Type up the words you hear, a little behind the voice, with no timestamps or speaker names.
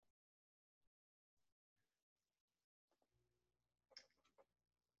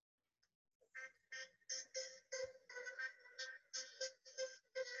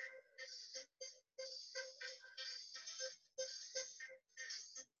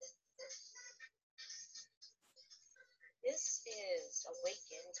is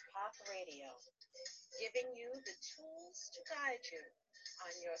Awakened Path Radio, giving you the tools to guide you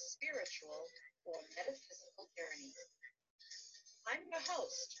on your spiritual or metaphysical journey. I'm your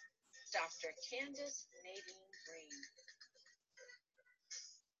host, Dr. Candace Nadine Green.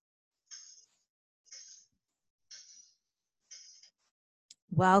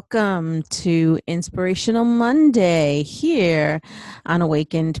 Welcome to Inspirational Monday here on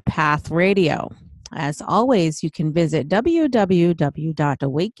Awakened Path Radio. As always, you can visit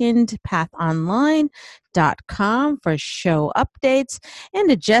www.awakenedpathonline.com for show updates and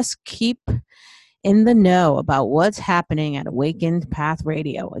to just keep in the know about what's happening at Awakened Path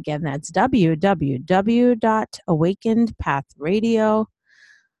Radio. Again, that's www.awakenedpathradio.com.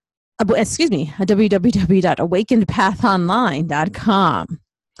 www.awakenedpathonline.com.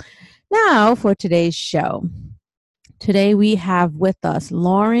 Now for today's show. Today we have with us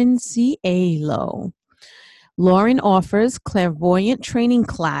Lauren Cielo. Lauren offers clairvoyant training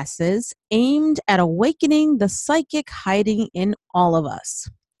classes aimed at awakening the psychic hiding in all of us.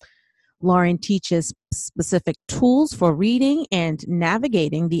 Lauren teaches specific tools for reading and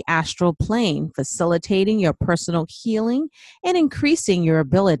navigating the astral plane, facilitating your personal healing and increasing your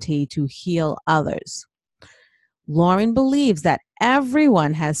ability to heal others. Lauren believes that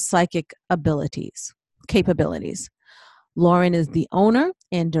everyone has psychic capabilities. Lauren is the owner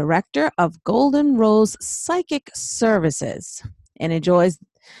and director of Golden Rose Psychic Services and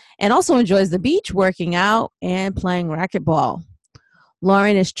also enjoys the beach, working out, and playing racquetball.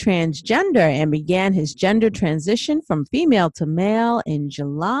 Lauren is transgender and began his gender transition from female to male in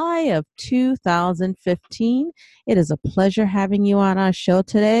July of 2015. It is a pleasure having you on our show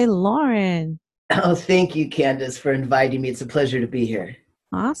today, Lauren. Oh, thank you, Candace, for inviting me. It's a pleasure to be here.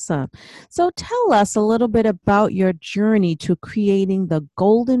 Awesome. So tell us a little bit about your journey to creating the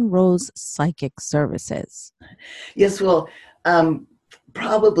Golden Rose Psychic Services. Yes, well,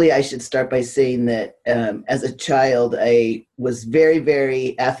 probably I should start by saying that as a child, I was very,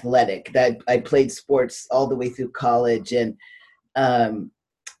 very athletic. I played sports all the way through college. And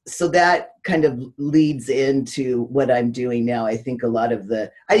so that kind of leads into what I'm doing now. I think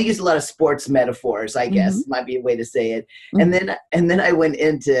I use a lot of sports metaphors, I guess, might be a way to say it. Mm-hmm. And then I went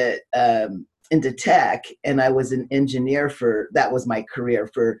into tech, and I was an engineer that was my career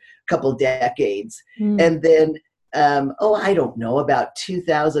for a couple decades. Mm-hmm. And then I don't know, about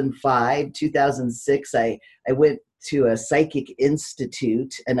 2005, 2006, I went to a psychic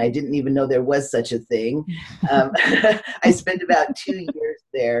institute, and I didn't even know there was such a thing. I spent about 2 years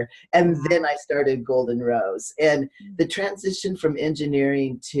there, and then I started Golden Rose. And the transition from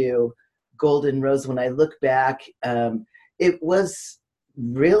engineering to Golden Rose, when I look back, it was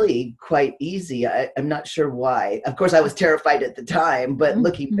really quite easy. I'm not sure why. Of course, I was terrified at the time, but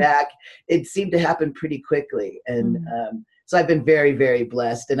looking back, it seemed to happen pretty quickly. And so I've been very, very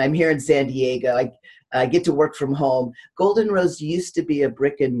blessed. And I'm here in San Diego. I get to work from home. Golden Rose used to be a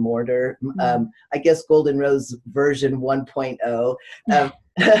brick and mortar. I guess Golden Rose version 1.0.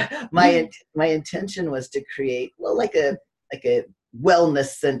 My intention was to create, like a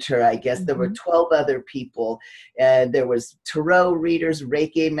wellness center, I guess. There were 12 other people, and there was tarot readers,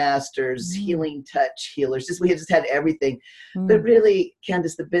 Reiki masters, healing touch healers. We just had everything. But really,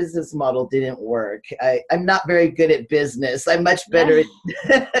 Candace, the business model didn't work. I'm not very good at business. I'm much better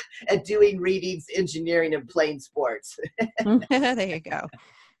at doing readings, engineering, and playing sports. There you go.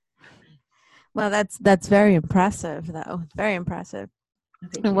 Well, that's very impressive, though. Very impressive.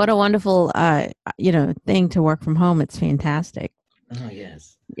 And what a wonderful thing to work from home. It's fantastic. Oh,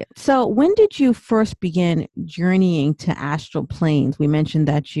 yes. Yeah. So when did you first begin journeying to astral planes? We mentioned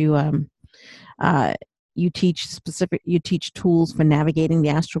that you teach tools for navigating the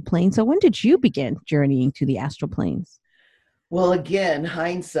astral plane. So when did you begin journeying to the astral planes? Well, again,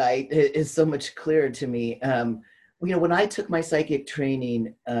 hindsight is so much clearer to me. When I took my psychic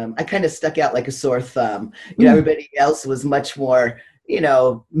training, I kind of stuck out like a sore thumb. Everybody else was much more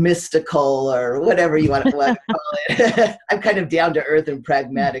mystical, or whatever you want to call it. I'm kind of down to earth and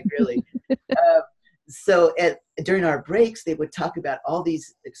pragmatic, really. So during our breaks, they would talk about all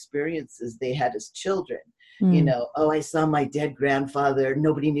these experiences they had as children. I saw my dead grandfather.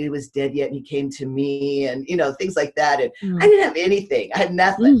 Nobody knew he was dead yet, and he came to me, and things like that. And I didn't have anything. I had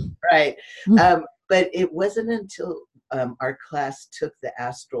nothing, right? But it wasn't until our class took the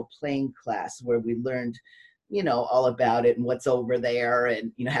astral plane class where we learned all about it and what's over there,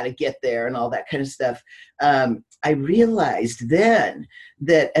 and how to get there and all that kind of stuff. I realized then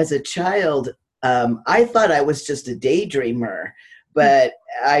that as a child, I thought I was just a daydreamer, but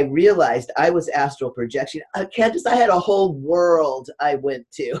I realized I was astral projection. Candace, I had a whole world I went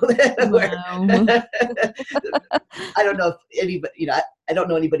to. Wow. I don't know if anybody, I don't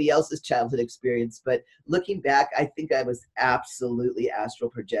know anybody else's childhood experience, but looking back, I think I was absolutely astral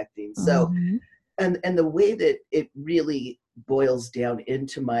projecting. So, Mhm. and the way that it really boils down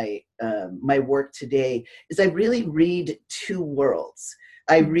into my work today is I really read two worlds.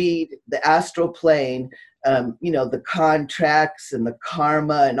 I read the astral plane, the contracts and the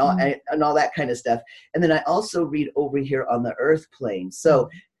karma and all that kind of stuff, and then I also read over here on the earth plane. So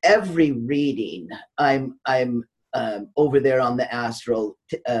every reading, I'm over there on the astral,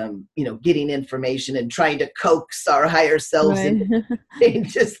 getting information and trying to coax our higher selves Right. into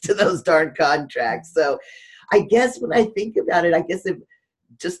changes to those darn contracts. So I guess when I think about it, I guess it's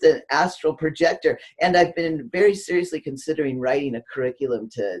just an astral projector. And I've been very seriously considering writing a curriculum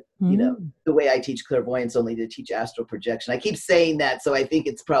to, the way I teach clairvoyance, only to teach astral projection. I keep saying that, so I think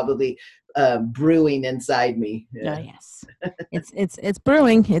it's probably brewing inside me. Oh, yes. It's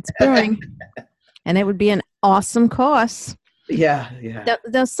brewing. It's brewing. And it would be an awesome course. Yeah.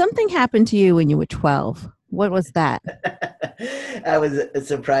 Now, something happened to you when you were 12. What was that? I was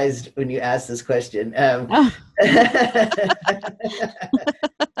surprised when you asked this question.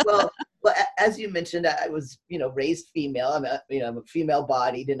 Well, as you mentioned, I was, raised female. I'm a female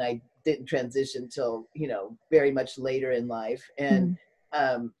bodied, and I didn't transition till, very much later in life. And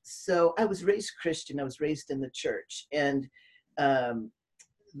so I was raised Christian. I was raised in the church, and I'm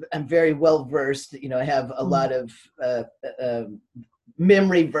very well versed. I have a lot of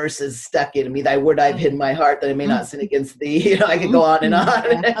memory verses stuck in me. Thy word I've hid in my heart, that I may not sin against thee. I could go on and on.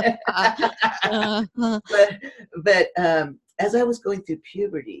 But as I was going through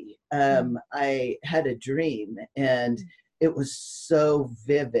puberty, I had a dream, and it was so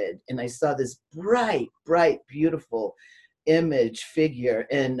vivid. And I saw this bright, beautiful image figure,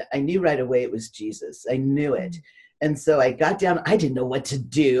 and I knew right away it was Jesus. I knew it. And so I got down. I didn't know what to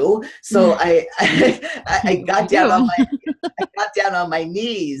do, so I got down on my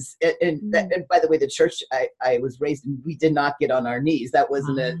knees. And by the way, the church I was raised in, we did not get on our knees. That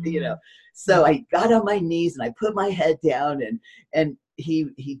wasn't So I got on my knees and I put my head down, and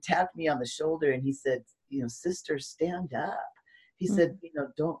he tapped me on the shoulder and he said, sister, stand up. He said,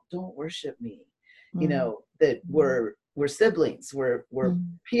 don't worship me. That we're siblings, we're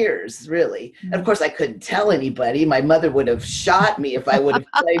peers, really. And of course I couldn't tell anybody. My mother would have shot me if I would have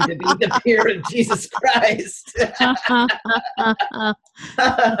claimed to be the peer of Jesus Christ.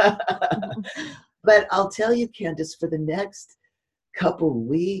 But I'll tell you, Candace, for the next couple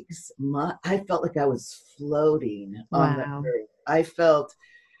weeks, I felt like I was floating on the earth. I felt,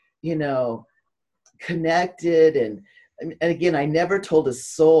 connected, and again, I never told a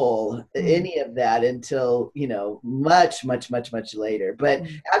soul any of that until, much later. But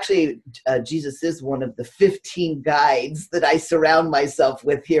actually, Jesus is one of the 15 guides that I surround myself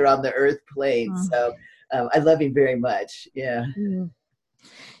with here on the earth plane. So I love him very much. Yeah.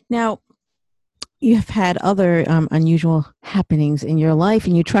 Now, you have had other unusual happenings in your life,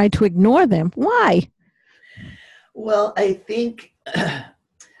 and you tried to ignore them. Why? Well, I think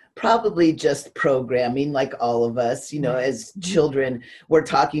probably just programming, like all of us, as children, we're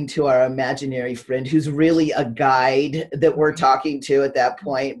talking to our imaginary friend who's really a guide that we're talking to at that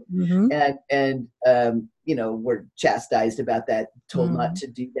point. And we're chastised about that, told not to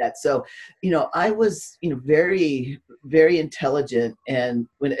do that. So, I was, very, very intelligent and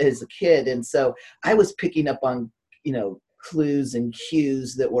as a kid. And so I was picking up on, clues and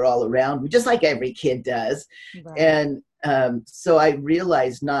cues that were all around me, just like every kid does. Right. And so I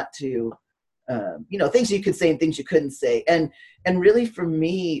realized not to, things you could say and things you couldn't say. And really for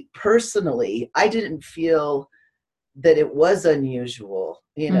me personally, I didn't feel that it was unusual.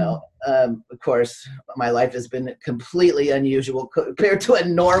 Of course, my life has been completely unusual compared to a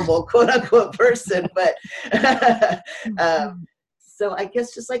normal quote unquote person. But so I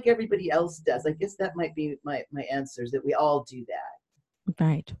guess just like everybody else does, I guess that might be my answer, is that we all do that.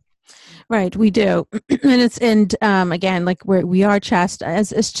 Right, we do. And again, like we are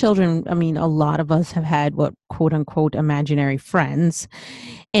chastised as children. I mean, a lot of us have had what quote unquote imaginary friends,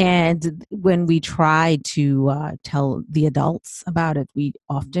 and when we try to tell the adults about it, we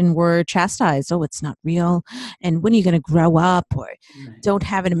often were chastised. Oh, it's not real, and when are you going to grow up? Or don't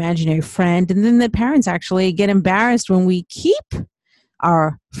have an imaginary friend. And then the parents actually get embarrassed when we keep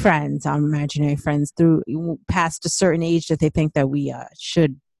our friends, our imaginary friends, through past a certain age that they think that we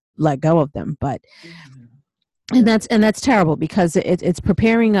should let go of them. But and that's terrible, because it's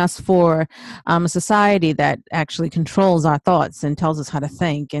preparing us for a society that actually controls our thoughts and tells us how to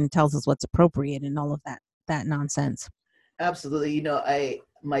think and tells us what's appropriate and all of that nonsense. Absolutely.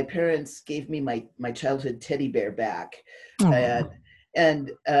 My parents gave me my childhood teddy bear back. Oh.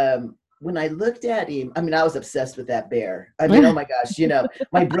 And when I looked at him, I mean, I was obsessed with that bear. I mean, oh my gosh,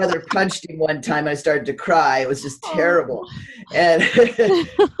 my brother punched him one time. I started to cry. It was just terrible. And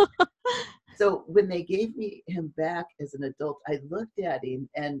so when they gave me him back as an adult, I looked at him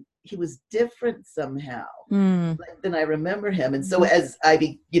and he was different somehow than I remember him. And so as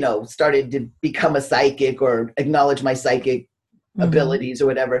I started to become a psychic or acknowledge my psychic abilities or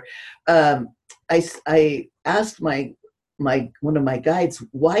whatever, I asked my one of my guides,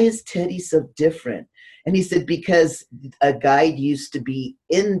 why is Teddy so different? And he said, because a guide used to be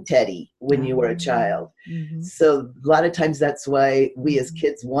in Teddy when you were a child. So a lot of times that's why we as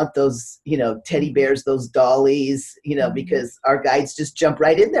kids want those, teddy bears, those dollies, because our guides just jump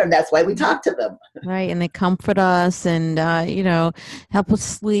right in there. And that's why we talk to them. Right. And they comfort us and, help us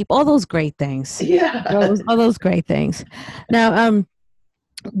sleep, all those great things. Yeah. All those great things. Now,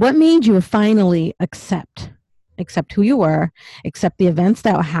 what made you finally accept who you were, accept the events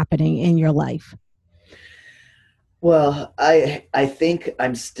that were happening in your life? Well, I think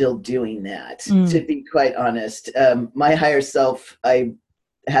I'm still doing that, to be quite honest. My higher self,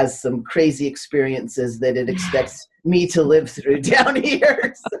 has some crazy experiences that it expects me to live through down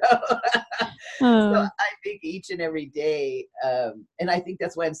here. So I think each and every day, and I think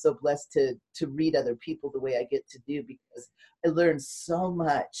that's why I'm so blessed to read other people the way I get to do, because I learn so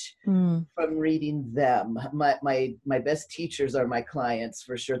much from reading them. My best teachers are my clients,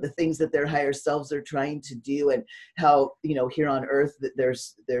 for sure. The things that their higher selves are trying to do, and how here on earth that they're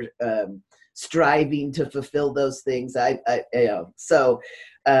striving to fulfill those things.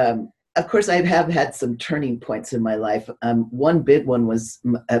 Of course, I have had some turning points in my life. One big one was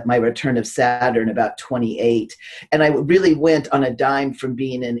at my return of Saturn, about 28. And I really went on a dime from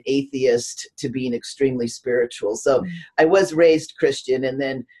being an atheist to being extremely spiritual. So I was raised Christian, and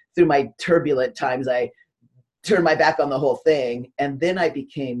then through my turbulent times, I turned my back on the whole thing. And then I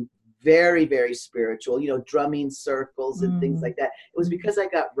became very, very spiritual, drumming circles and things like that. It was because I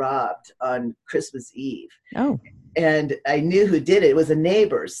got robbed on Christmas Eve. Oh. And I knew who did it. It was a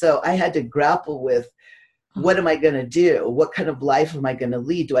neighbor. So I had to grapple with, what am I going to do? What kind of life am I going to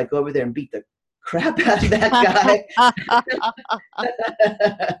lead? Do I go over there and beat the crap out of that guy?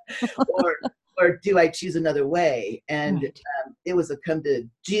 or do I choose another way? And it was a come to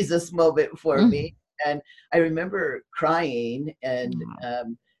Jesus moment for me. And I remember crying, and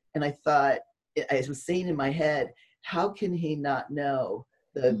I thought, I was saying in my head, how can he not know?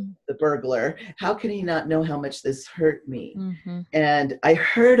 The burglar, how can he not know how much this hurt me? And I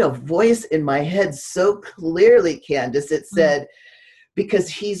heard a voice in my head so clearly, Candace. It said, because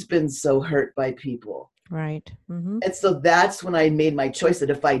he's been so hurt by people. Right. And so that's when I made my choice, that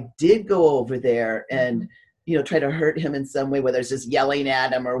if I did go over there and try to hurt him in some way, whether it's just yelling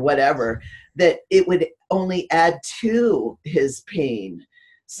at him or whatever, that it would only add to his pain.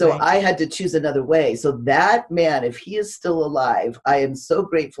 So I had to choose another way. So that man, if he is still alive, I am so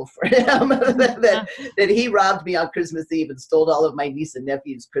grateful for him that he robbed me on Christmas Eve and stole all of my niece and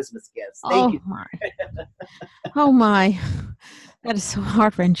nephew's Christmas gifts. Thank you. Oh my. That is so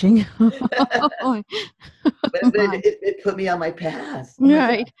heart-wrenching. But it put me on my path.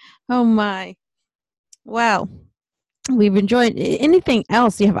 Right. Oh my. Wow. We've enjoyed. Anything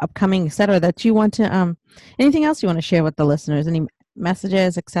else you have upcoming, et cetera, that you want to, anything else you want to share with the listeners? Any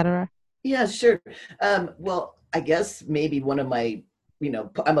messages, etc.? Yeah, sure. Well, I guess maybe one of my,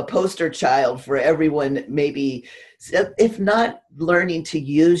 I'm a poster child for everyone, maybe, if not learning to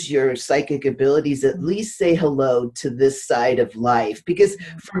use your psychic abilities, at least say hello to this side of life. Because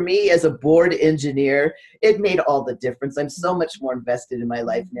for me, as a board engineer, it made all the difference. I'm so much more invested in my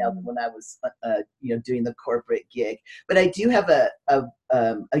life now than when I was, doing the corporate gig. But I do have a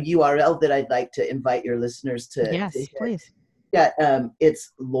URL that I'd like to invite your listeners to. Yes, please. Yeah,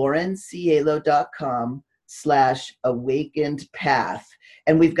 it's laurencielo.com/awakened-path.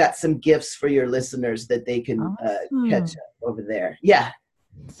 And we've got some gifts for your listeners that they can catch up over there. Yeah.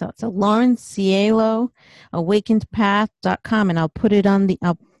 So it's Lauren Cielo, awakenedpath.com, and I'll put it on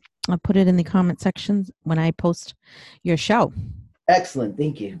I'll put it in the comment section when I post your show. Excellent.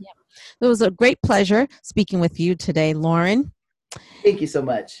 Thank you. Yeah. It was a great pleasure speaking with you today, Lauren. Thank you so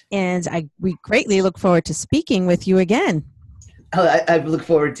much. And we greatly look forward to speaking with you again. I look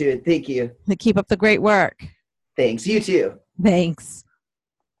forward to it. Thank you. Keep up the great work. Thanks. You too. Thanks.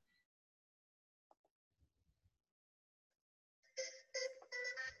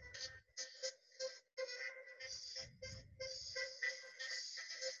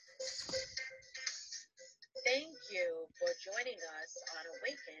 Thank you for joining us on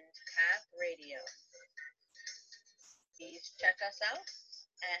Awakened Path Radio. Please check us out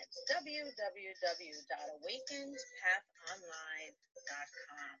at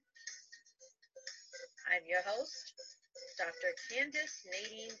www.awakenspathonline.com. I'm your host, Dr. Candice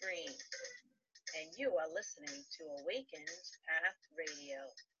Nadine Green, and you are listening to Awakened Path Radio,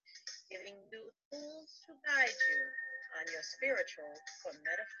 giving you tools to guide you on your spiritual or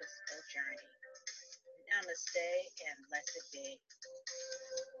metaphysical journey. Namaste and blessed be.